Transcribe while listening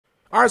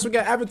Alright, so we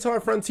got Avatar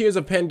Frontiers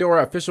of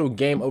Pandora official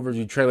game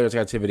overview trailer. Let's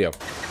get to the video.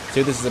 See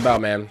what this is about,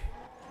 man.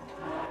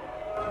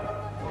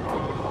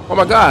 Oh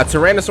my god,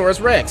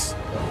 Tyrannosaurus Rex.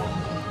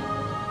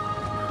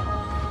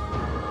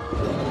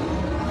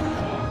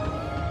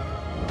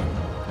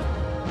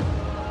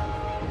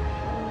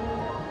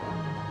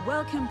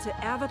 Welcome to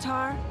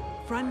Avatar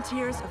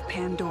Frontiers of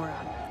Pandora.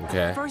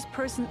 Okay. A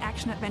first-person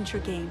action-adventure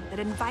game that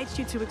invites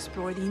you to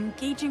explore the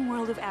engaging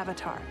world of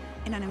Avatar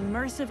in an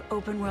immersive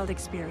open-world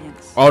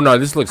experience. Oh no,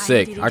 this looks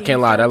sick. I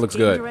can't lie, that looks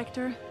good.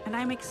 Director, and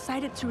I'm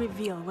excited to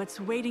reveal what's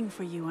waiting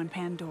for you on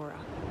Pandora.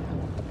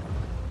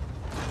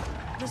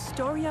 The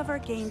story of our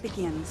game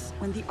begins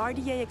when the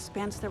RDA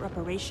expands their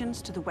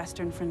operations to the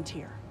western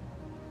frontier.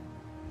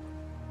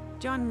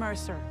 John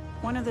Mercer,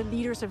 one of the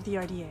leaders of the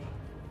RDA,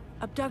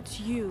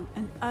 abducts you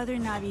and other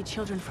Na'vi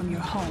children from your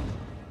home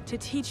to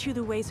teach you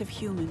the ways of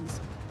humans,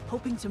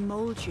 hoping to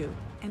mold you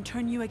and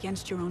turn you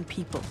against your own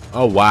people.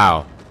 Oh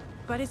wow.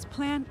 But his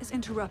plan is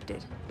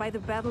interrupted by the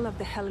Battle of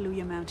the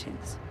Hallelujah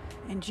Mountains,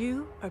 and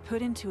you are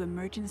put into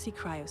emergency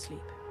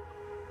cryosleep.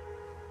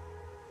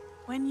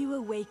 When you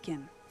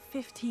awaken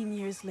 15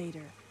 years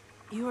later,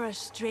 you are a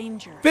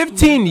stranger.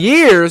 15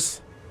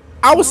 years?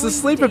 I was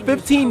asleep for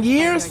 15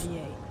 years?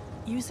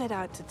 You set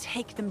out to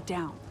take them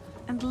down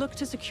and look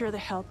to secure the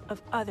help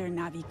of other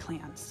Na'vi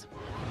clans.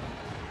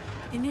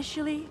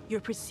 Initially, you're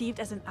perceived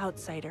as an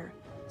outsider,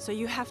 so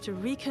you have to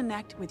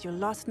reconnect with your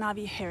lost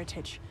Na'vi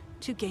heritage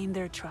to gain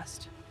their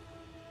trust.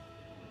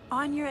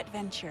 On your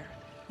adventure,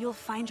 you'll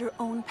find your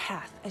own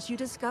path as you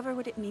discover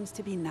what it means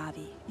to be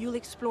Na'vi. You'll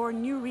explore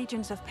new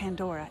regions of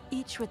Pandora,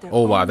 each with their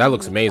own wow, that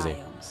looks amazing.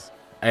 biomes.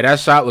 Hey, that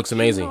shot looks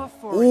amazing.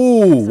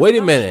 Ooh, wait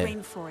a minute.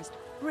 Rainforest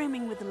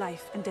brimming with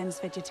life and dense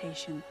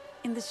vegetation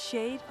in the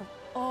shade of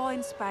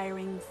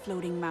awe-inspiring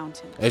floating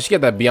mountains. Hey, she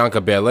got that Bianca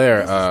Belair.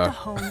 This is the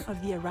home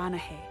of the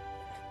Aranahe,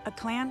 a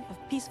clan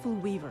of peaceful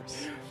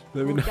weavers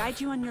who will guide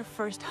you on your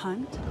first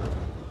hunt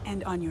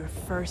and on your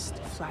first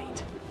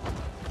flight.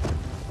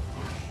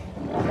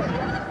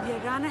 The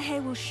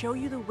Aranahe will show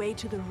you the way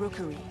to the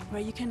rookery,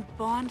 where you can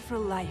bond for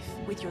life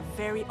with your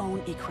very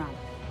own Ikram.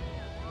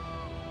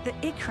 The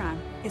Ikram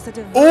is a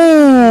diverse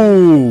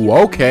Ooh,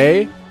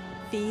 okay.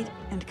 feed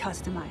and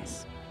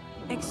customize.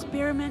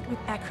 Experiment with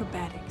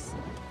acrobatics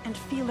and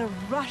feel a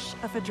rush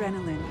of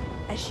adrenaline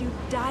as you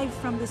dive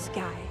from the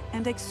sky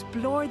and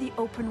explore the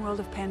open world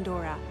of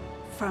Pandora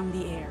from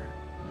the air.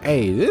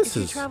 Hey, this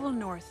If is... you travel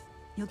north,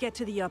 you'll get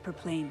to the upper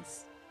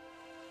plains.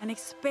 An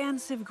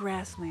expansive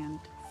grassland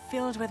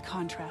filled with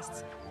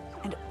contrasts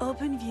and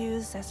open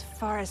views as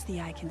far as the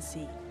eye can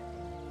see.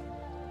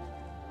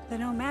 The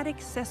nomadic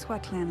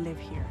Seswa clan live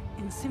here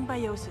in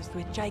symbiosis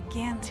with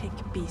gigantic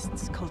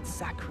beasts called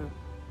Sakru.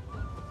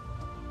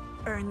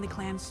 Earn the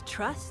clan's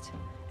trust,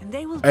 and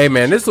they will... Hey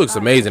man, this looks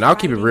amazing. I'll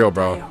keep it real,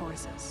 bro.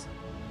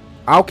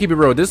 I'll keep it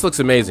real. This looks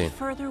amazing.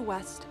 Further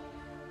west,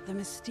 the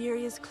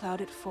mysterious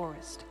clouded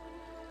forest,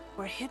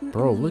 where hidden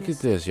Bro, in the look at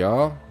mist, this,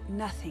 y'all.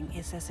 nothing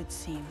is as it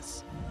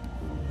seems.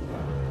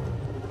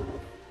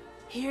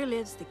 Here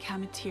lives the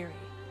Kamatiri,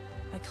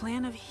 a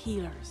clan of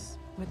healers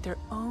with their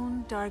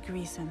own dark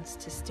reasons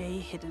to stay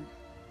hidden.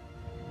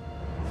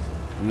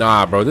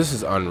 Nah, bro, this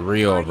is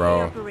unreal, RDA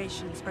bro.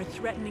 operations are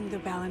threatening the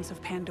balance of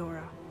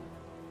Pandora.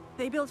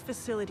 They build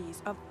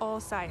facilities of all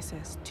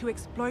sizes to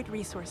exploit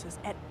resources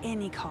at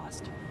any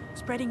cost,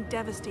 spreading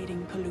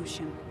devastating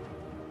pollution.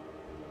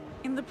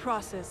 In the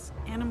process,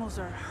 animals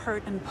are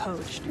hurt and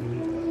poached.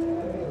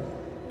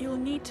 You'll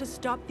need to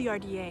stop the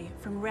RDA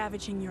from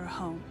ravaging your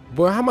home.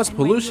 Boy, how much And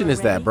when pollution you are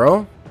is that, ready,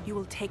 bro? You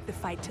will take the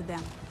fight to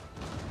them.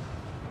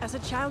 As a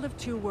child of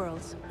two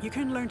worlds, you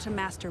can learn to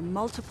master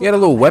multiple. You got a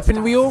little combat weapon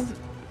styles. wheel?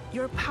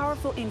 Your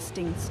powerful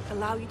instincts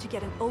allow you to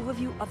get an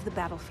overview of the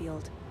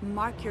battlefield,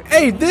 mark your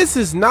Hey, enemies, this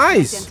is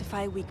nice.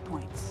 identify weak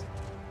points.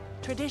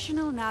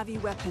 Traditional Na'vi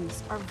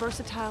weapons are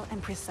versatile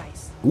and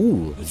precise. Ooh,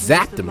 You can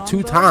zapped use the him 2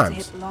 longbow times.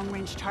 to hit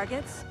long-range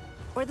targets,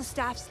 or the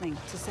staff sling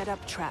to set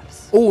up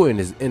traps. Ooh, in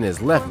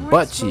his left For a more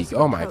butt cheek. explosive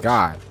Oh my approach,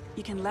 god.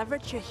 You can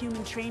leverage your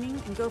human training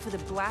and go for the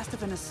blast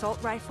of an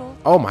assault rifle,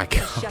 Oh my a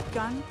god.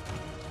 shotgun,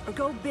 or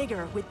go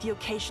bigger with the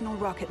occasional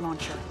rocket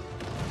launcher.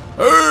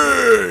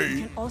 Hey!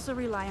 You can also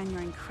rely on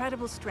your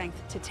incredible strength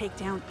to take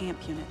down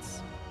amp units.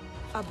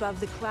 Above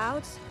the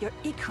clouds, your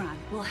Ikran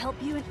will help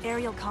you in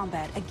aerial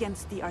combat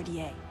against the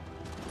RDA.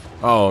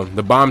 Oh,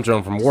 the bomb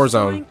drone from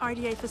Warzone. Destroying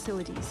RDA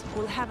facilities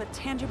will have a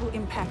tangible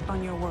impact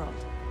on your world.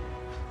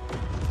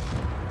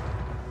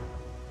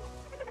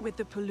 With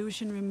the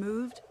pollution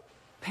removed,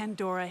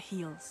 Pandora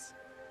heals.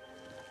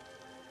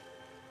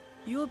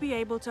 You'll be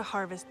able to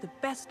harvest the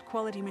best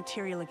quality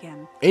material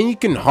again. And you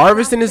can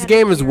harvest in this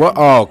game as well.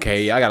 Oh,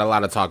 okay, I got a lot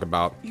to talk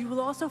about. You will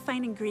also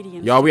find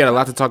ingredients. Y'all, we got a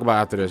lot to talk about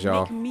after this,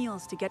 y'all. Make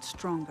meals to get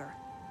stronger.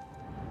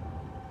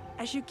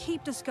 As you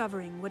keep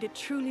discovering what it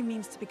truly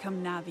means to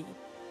become Na'vi,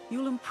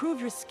 you'll improve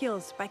your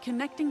skills by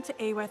connecting to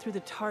Awa through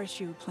the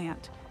Tarshu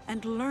plant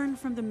and learn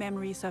from the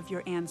memories of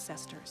your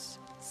ancestors.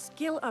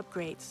 Skill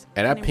upgrades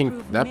And that can pink,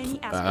 improve that many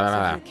aspects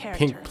of your character,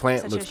 pink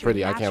plant such looks as pretty.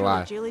 your I can't natural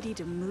lie. agility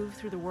to move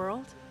through the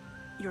world,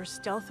 your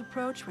stealth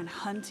approach when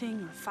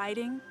hunting or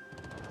fighting,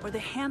 or the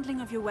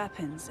handling of your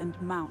weapons and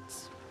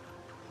mounts.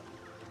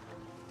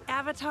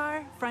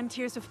 Avatar: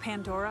 Frontiers of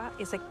Pandora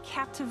is a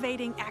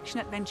captivating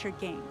action-adventure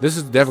game. This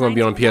is definitely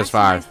gonna be on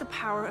PS5 the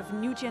power of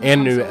new-gen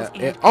and new.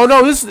 consoles Oh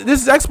no, this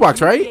is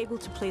Xbox, right? You'll be able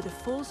to play the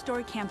full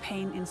story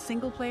campaign in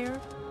single player,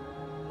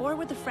 or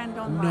with a friend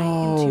online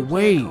No, in 2-player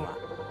wait. co-op.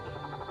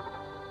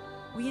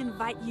 We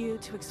invite you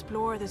to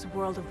explore this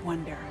world of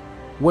wonder.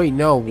 Wait,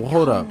 no,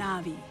 hold up.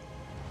 Become Navi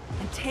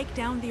and take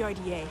down the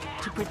RDA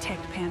to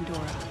protect Pandora.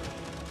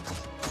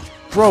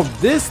 Bro,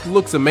 this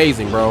looks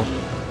amazing, bro.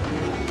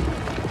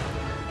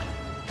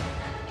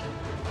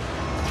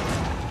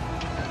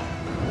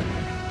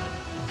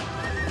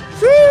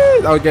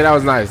 Okay, that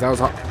was nice. That was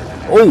hard.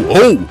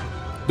 Oh,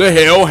 the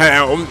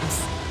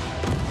hellhounds.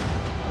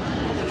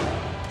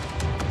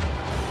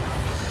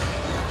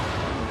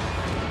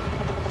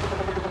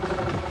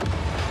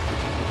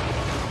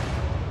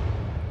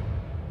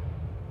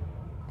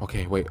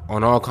 Okay, wait,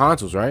 on all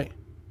consoles, right?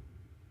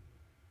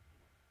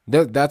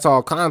 That's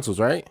all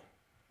consoles, right?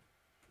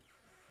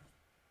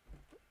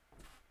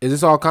 Is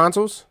this all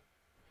consoles?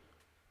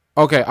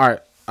 Okay, all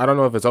right. I don't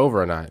know if it's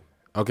over or not.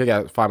 Okay,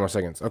 got 5 more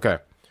seconds. Okay.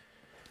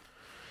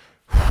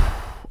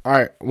 All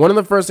right, one of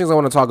the first things I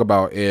want to talk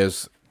about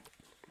is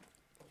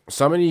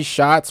some of these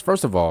shots.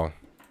 First of all,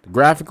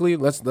 graphically,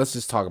 let's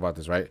just talk about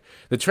this, right?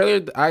 The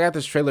trailer, I got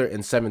this trailer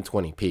in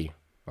 720p.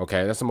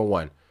 Okay, that's number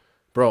one,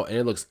 bro, and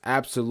it looks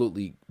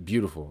absolutely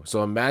beautiful.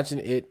 So imagine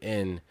it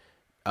in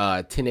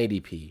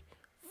 1080p,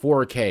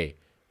 4K.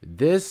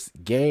 This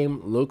game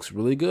looks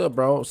really good,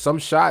 bro. Some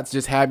shots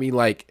just had me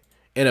like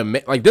in a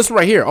like this one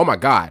right here. Oh my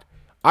god,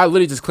 I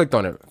literally just clicked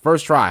on it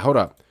first try. Hold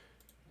up.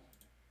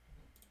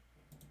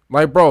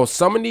 Like, bro,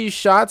 some of these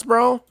shots,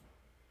 bro,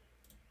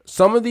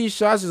 some of these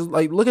shots is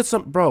like, look at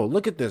some, bro,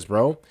 look at this,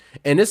 bro.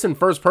 And it's in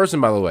first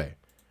person, by the way.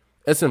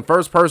 It's in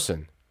first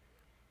person.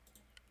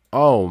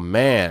 Oh,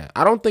 man.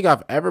 I don't think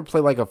I've ever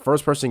played like a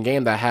first person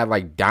game that had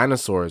like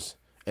dinosaurs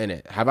in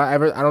it. Have I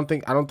ever? I don't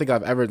think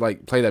I've ever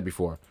like played that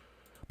before.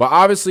 But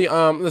obviously,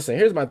 listen,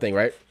 here's my thing,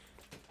 right?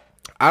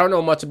 I don't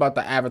know much about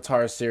the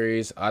Avatar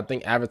series. I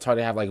think Avatar,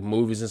 they have like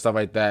movies and stuff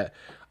like that.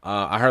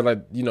 I heard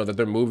like, you know, that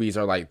their movies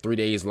are like 3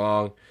 days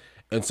long.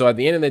 And so at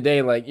the end of the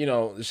day, like, you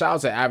know, shout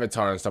out to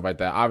Avatar and stuff like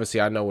that. Obviously,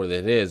 I know what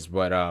it is,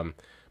 but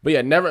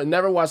yeah,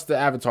 never watched the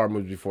Avatar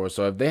movie before.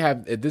 So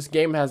if this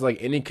game has like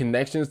any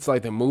connections to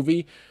like the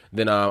movie,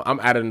 then I'm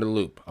out of the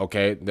loop.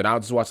 Okay, then I'll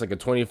just watch like a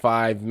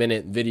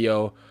 25-minute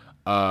video,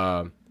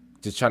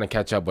 just trying to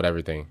catch up with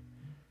everything.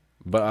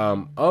 But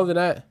other than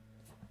that,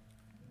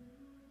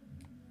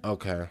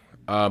 okay.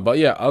 But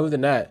yeah, other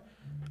than that,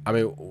 I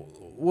mean,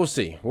 we'll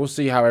see. We'll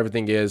see how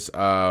everything is.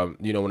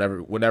 You know,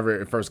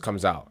 whenever it first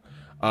comes out.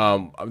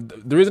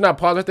 The reason I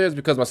paused right there is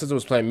because my sister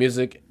was playing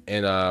music,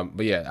 and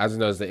but yeah, I just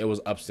noticed that it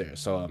was upstairs.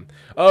 So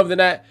other than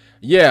that,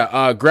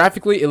 yeah,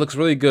 graphically it looks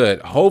really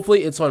good.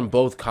 Hopefully it's on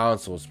both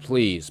consoles.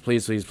 Please,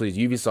 please, please, please,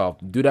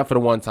 Ubisoft, do that for the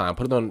one time.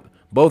 Put it on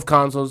both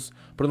consoles.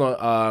 Put it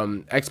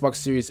on Xbox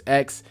Series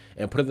X,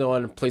 and put it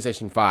on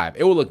PlayStation 5.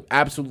 It will look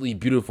absolutely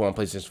beautiful on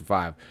PlayStation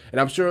 5, and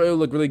I'm sure it will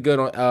look really good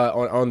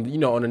on you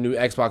know, on the new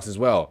Xbox as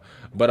well.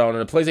 But on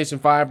the PlayStation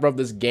 5, bro,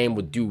 this game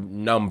would do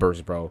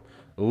numbers, bro.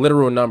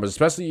 Literal numbers,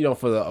 especially, you know,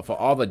 for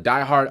all the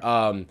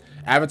diehard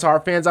Avatar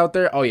fans out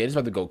there. Oh yeah, it's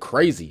about to go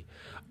crazy.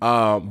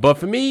 But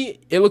for me,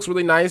 it looks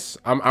really nice.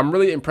 I'm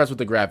really impressed with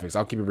the graphics.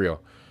 I'll keep it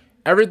real.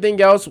 Everything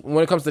else,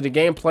 when it comes to the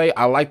gameplay,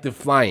 I like the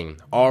flying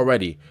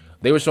already.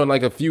 They were showing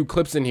like a few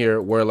clips in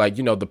here where, like,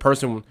 you know, the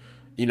person,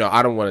 you know,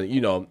 I don't want to,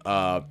 you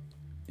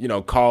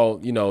know, call,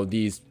 you know,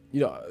 these,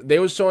 you know, they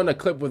were showing a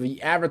clip where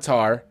the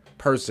Avatar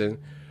person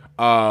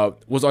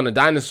was on a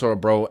dinosaur,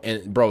 bro,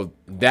 and bro,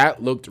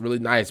 that looked really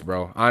nice,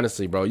 bro.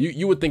 Honestly, bro,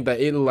 you would think that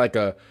it looked like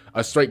a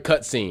straight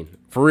cutscene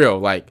for real.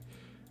 Like,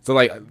 so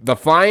like the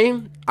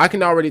flying, I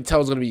can already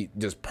tell it's gonna be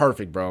just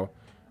perfect, bro.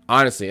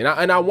 Honestly,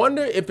 and I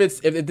wonder if this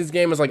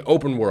game is like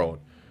open world.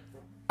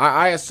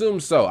 I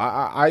assume so.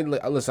 I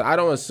listen. I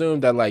don't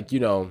assume that, like, you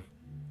know,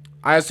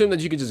 I assume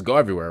that you could just go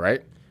everywhere,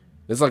 right?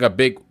 It's like a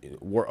big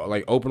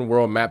like open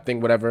world map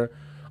thing, whatever.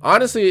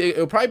 Honestly,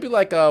 it'll probably be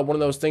like one of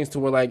those things to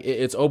where like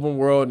it's open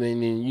world,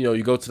 and you know,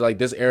 you go to like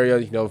this area,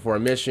 you know, for a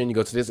mission. You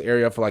go to this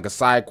area for like a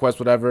side quest,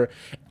 whatever.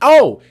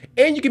 Oh,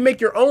 and you can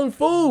make your own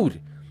food.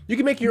 You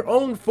can make your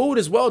own food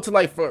as well to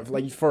like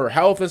for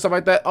health and stuff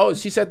like that. Oh,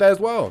 she said that as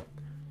well.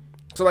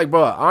 So like,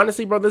 bro,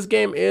 honestly, bro, this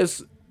game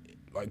is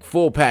like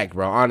full pack,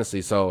 bro.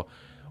 Honestly, so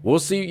we'll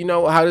see. You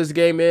know how this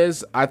game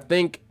is. I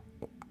think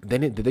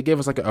did they give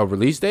us like a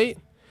release date?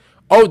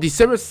 Oh,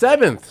 December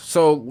 7th.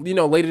 So, you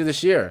know, later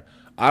this year.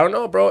 I don't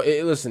know, bro.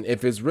 Listen,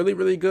 if it's really,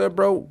 really good,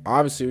 bro,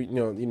 obviously, you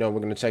know, we're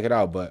gonna check it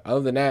out. But other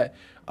than that,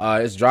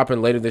 it's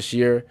dropping later this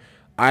year.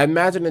 I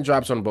imagine it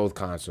drops on both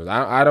consoles.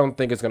 I don't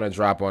think it's gonna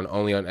drop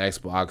only on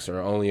Xbox or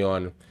only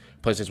on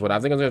PlayStation. I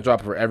think it's gonna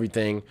drop for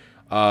everything.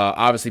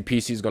 Obviously,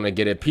 PC is gonna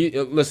get it.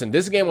 Listen,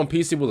 this game on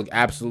PC will look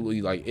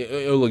absolutely like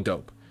it'll look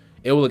dope.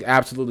 It will look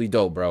absolutely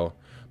dope, bro.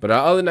 But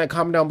other than that,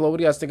 comment down below. What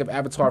do you guys think of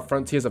Avatar: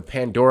 Frontiers of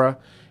Pandora?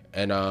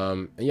 And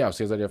yeah, I'll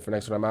see you guys later for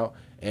next one. I'm out,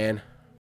 and